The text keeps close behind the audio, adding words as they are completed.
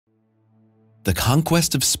The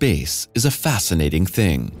conquest of space is a fascinating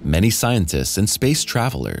thing. Many scientists and space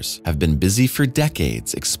travelers have been busy for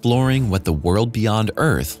decades exploring what the world beyond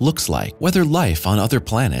Earth looks like, whether life on other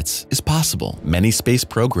planets is possible. Many space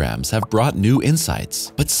programs have brought new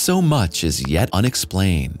insights, but so much is yet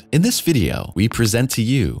unexplained. In this video, we present to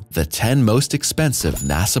you the 10 most expensive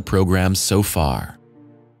NASA programs so far.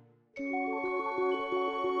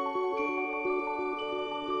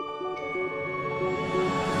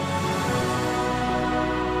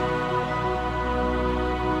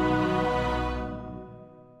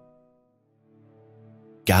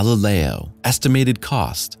 Galileo, estimated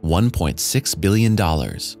cost $1.6 billion.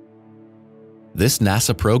 This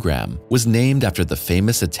NASA program was named after the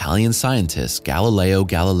famous Italian scientist Galileo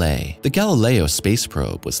Galilei. The Galileo space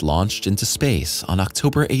probe was launched into space on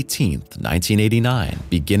October 18, 1989,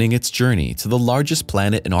 beginning its journey to the largest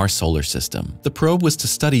planet in our solar system. The probe was to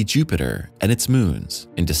study Jupiter and its moons.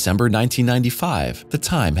 In December 1995, the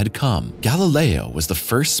time had come. Galileo was the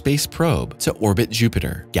first space probe to orbit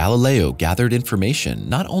Jupiter. Galileo gathered information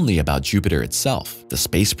not only about Jupiter itself. The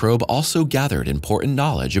space probe also gathered important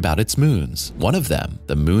knowledge about its moons. One of them,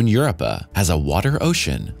 the moon Europa, has a water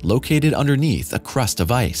ocean located underneath a crust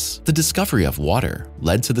of ice. The discovery of water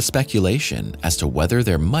led to the speculation as to whether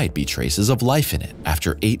there might be traces of life in it.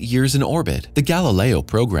 After 8 years in orbit, the Galileo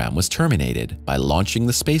program was terminated by launching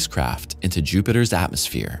the spacecraft into Jupiter's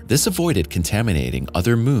atmosphere. This avoided contaminating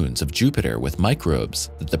other moons of Jupiter with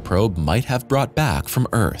microbes that the probe might have brought back from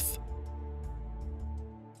Earth.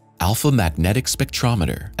 Alpha Magnetic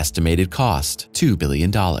Spectrometer, estimated cost $2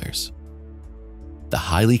 billion. The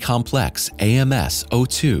highly complex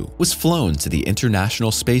AMS-02 was flown to the International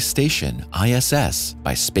Space Station (ISS)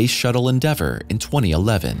 by Space Shuttle Endeavour in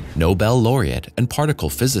 2011. Nobel laureate and particle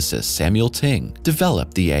physicist Samuel Ting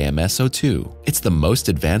developed the AMS-02. It's the most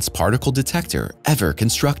advanced particle detector ever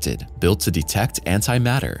constructed. Built to detect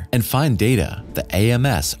antimatter and find data, the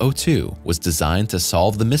AMS-02 was designed to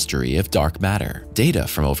solve the mystery of dark matter. Data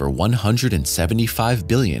from over 175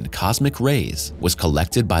 billion cosmic rays was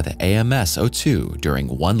collected by the AMS-02 during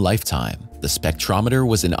one lifetime. The spectrometer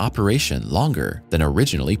was in operation longer than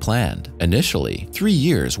originally planned. Initially, 3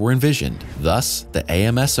 years were envisioned. Thus, the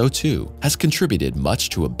AMS-02 has contributed much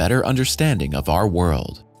to a better understanding of our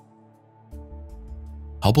world.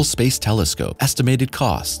 Hubble Space Telescope, estimated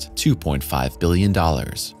cost $2.5 billion.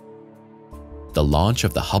 The launch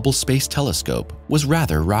of the Hubble Space Telescope was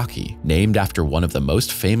rather rocky. Named after one of the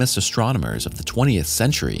most famous astronomers of the 20th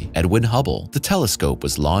century, Edwin Hubble, the telescope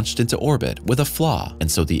was launched into orbit with a flaw, and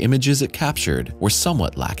so the images it captured were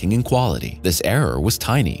somewhat lacking in quality. This error was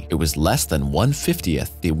tiny. It was less than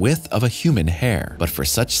 1/50th the width of a human hair, but for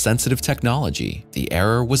such sensitive technology, the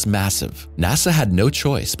error was massive. NASA had no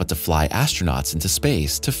choice but to fly astronauts into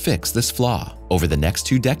space to fix this flaw. Over the next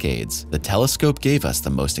 2 decades, the telescope gave us the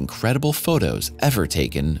most incredible photos ever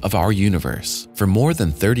taken of our universe. For more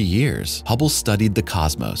than 30 years, Hubble studied the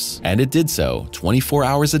cosmos, and it did so 24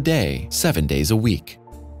 hours a day, 7 days a week.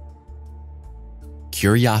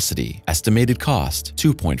 Curiosity, estimated cost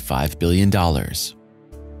 $2.5 billion.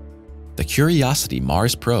 The Curiosity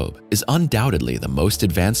Mars probe is undoubtedly the most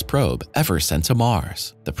advanced probe ever sent to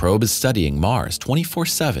Mars. The probe is studying Mars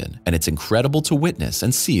 24/7, and it's incredible to witness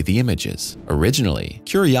and see the images. Originally,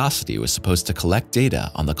 Curiosity was supposed to collect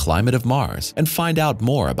data on the climate of Mars and find out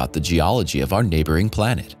more about the geology of our neighboring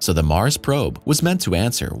planet. So the Mars probe was meant to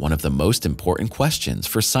answer one of the most important questions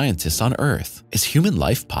for scientists on Earth. Is human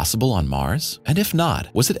life possible on Mars? And if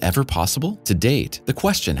not, was it ever possible? To date, the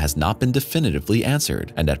question has not been definitively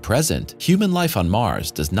answered, and at present, human life on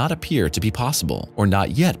Mars does not appear to be possible, or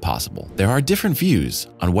not yet possible. There are different views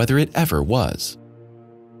on whether it ever was.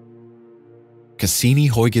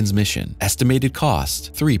 CASSINI-HUYGENS mission, estimated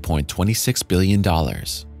cost $3.26 billion.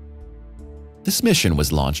 This mission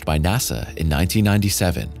was launched by NASA in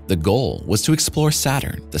 1997. The goal was to explore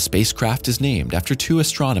Saturn. The spacecraft is named after 2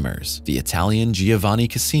 astronomers, the Italian Giovanni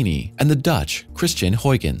Cassini and the Dutch Christian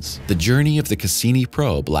Huygens. The journey of the Cassini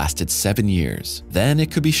probe lasted 7 years. Then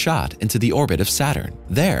it could be shot into the orbit of Saturn.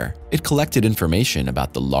 There, it collected information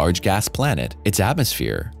about the large gas planet, its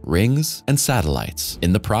atmosphere, rings, and satellites.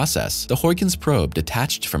 In the process, the Huygens probe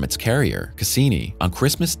detached from its carrier, Cassini, on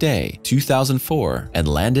Christmas Day 2004 and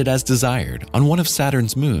landed as desired on one of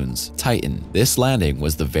Saturn's moons, Titan. This landing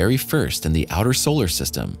was the very first in the outer solar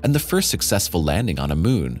system and the first successful landing on a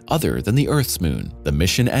moon other than the Earth's moon. The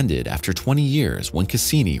mission ended after 20 years when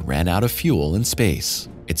Cassini ran out of fuel in space.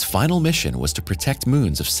 Its final mission was to protect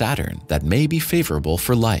moons of Saturn that may be favorable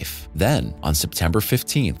for life. Then, on September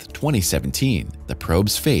 15, 2017, the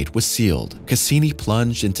probe's fate was sealed. Cassini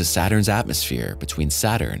plunged into Saturn's atmosphere between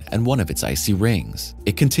Saturn and one of its icy rings.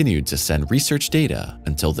 It continued to send research data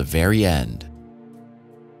until the very end.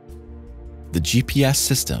 The GPS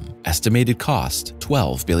system, estimated cost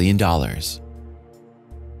 $12 billion.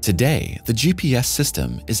 Today, the GPS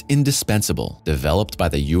system is indispensable. Developed by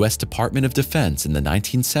the U.S. Department of Defense in the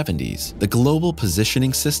 1970s, the Global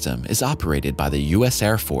Positioning System is operated by the U.S.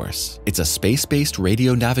 Air Force. It's a space-based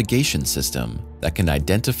radio navigation system that can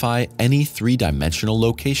identify any three-dimensional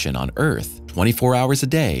location on Earth 24 hours a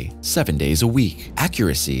day, 7 days a week.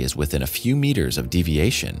 Accuracy is within a few meters of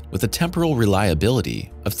deviation with a temporal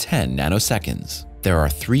reliability of 10 nanoseconds. There are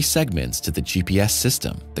 3 segments to the GPS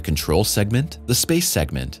system: the control segment, the space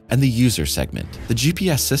segment, and the user segment. The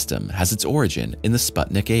GPS system has its origin in the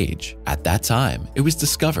Sputnik age. At that time, it was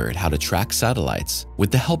discovered how to track satellites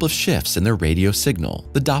with the help of shifts in their radio signal,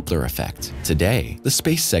 the Doppler effect. Today, the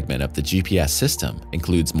space segment of the GPS system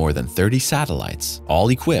includes more than 30 satellites, all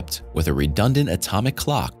equipped with a redundant atomic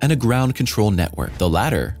clock and a ground control network. The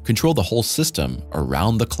latter control the whole system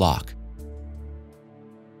around the clock.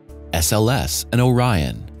 SLS and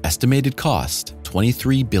Orion, estimated cost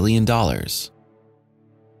 $23 billion.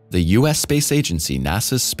 The U.S. Space Agency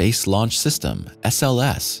NASA's Space Launch System,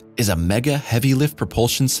 SLS, is a mega heavy lift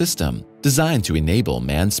propulsion system designed to enable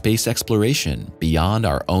manned space exploration beyond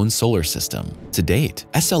our own solar system. To date,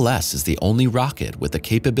 SLS is the only rocket with the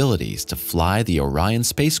capabilities to fly the Orion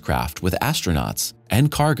spacecraft with astronauts and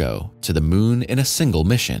cargo to the moon in a single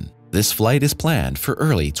mission. This flight is planned for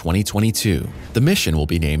early 2022. The mission will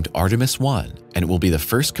be named Artemis 1, and it will be the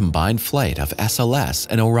first combined flight of SLS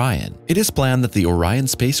and Orion. It is planned that the Orion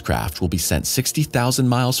spacecraft will be sent 60,000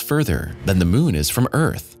 miles further than the moon is from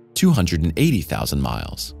Earth, 280,000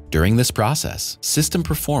 miles. During this process, system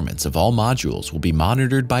performance of all modules will be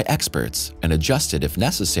monitored by experts and adjusted if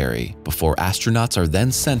necessary before astronauts are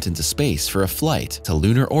then sent into space for a flight to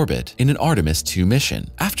lunar orbit in an Artemis 2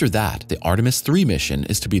 mission. After that, the Artemis 3 mission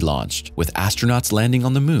is to be launched, with astronauts landing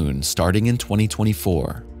on the moon starting in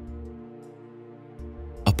 2024.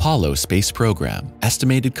 Apollo space program,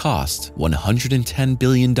 estimated cost $110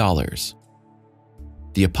 billion.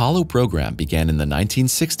 The Apollo program began in the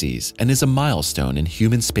 1960s and is a milestone in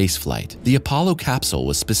human spaceflight. The Apollo capsule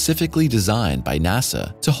was specifically designed by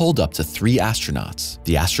NASA to hold up to 3 astronauts.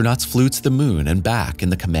 The astronauts flew to the moon and back in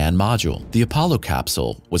the command module. The Apollo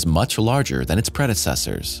capsule was much larger than its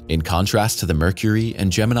predecessors. In contrast to the Mercury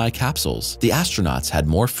and Gemini capsules, the astronauts had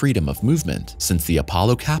more freedom of movement since the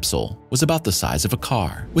Apollo capsule was about the size of a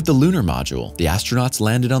car. With the lunar module, the astronauts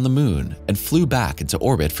landed on the moon and flew back into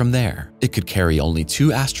orbit from there. It could carry only 2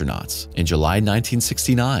 astronauts. In July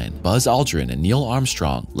 1969, Buzz Aldrin and Neil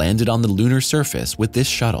Armstrong landed on the lunar surface with this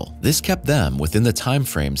shuttle. This kept them within the time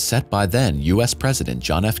frame set by then U.S. President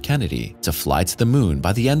John F. Kennedy to fly to the moon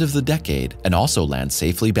by the end of the decade and also land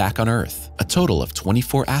safely back on Earth. A total of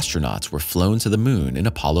 24 astronauts were flown to the moon in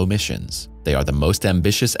Apollo missions. They are the most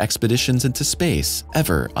ambitious expeditions into space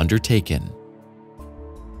ever undertaken.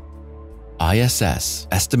 ISS,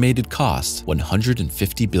 estimated cost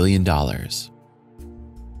 $150 billion.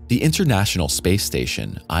 The International Space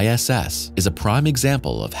Station, ISS, is a prime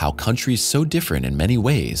example of how countries so different in many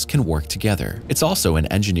ways can work together. It's also an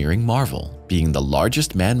engineering marvel, being the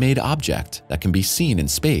largest man-made object that can be seen in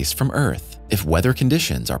space from Earth. If weather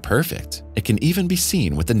conditions are perfect, it can even be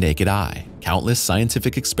seen with the naked eye. Countless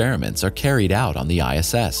scientific experiments are carried out on the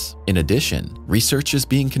ISS. In addition, research is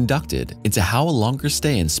being conducted into how a longer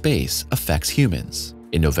stay in space affects humans.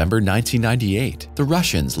 In November 1998, the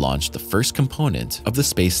Russians launched the first component of the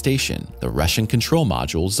space station, the Russian control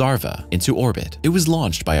module Zarva, into orbit. It was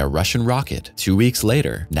launched by a Russian rocket. 2 weeks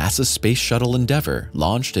later, NASA's Space Shuttle Endeavour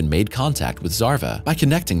launched and made contact with Zarva by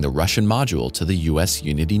connecting the Russian module to the US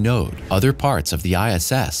Unity node. Other parts of the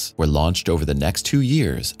ISS were launched over the next 2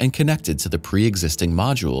 years and connected to the pre-existing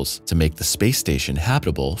modules to make the space station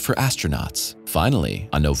habitable for astronauts. Finally,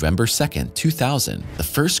 on November 2, 2000, the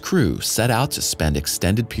first crew set out to spend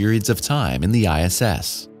extended periods of time in the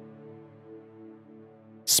ISS.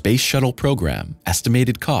 Space Shuttle Program,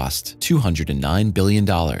 estimated cost $209 billion.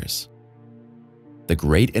 The The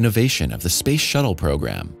great innovation of the Space Shuttle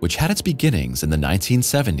program, which had its beginnings in the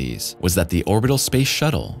 1970s, was that the orbital space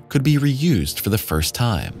shuttle could be reused for the first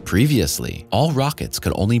time. Previously, all rockets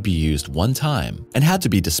could only be used one time and had to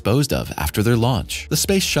be disposed of after their launch. The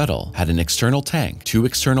Space Shuttle had an external tank, 2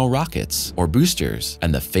 external rockets, or boosters,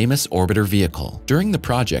 and the famous orbiter vehicle. During the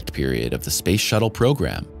project period of the Space Shuttle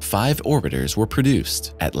program, 5 orbiters were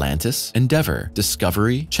produced: Atlantis, Endeavour,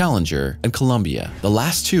 Discovery, Challenger, and Columbia. The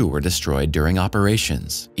last 2 were destroyed during operations.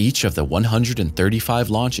 Each of the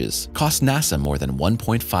 135 launches cost NASA more than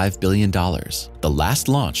 $1.5 billion. The last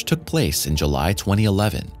launch took place in July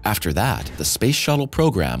 2011. After that, the Space Shuttle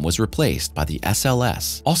program was replaced by the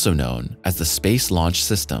SLS, also known as the Space Launch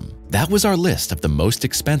System. That was our list of the most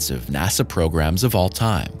expensive NASA programs of all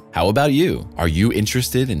time. How about you? Are you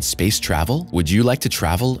interested in space travel? Would you like to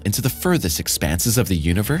travel into the furthest expanses of the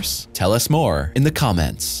universe? Tell us more in the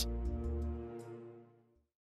comments.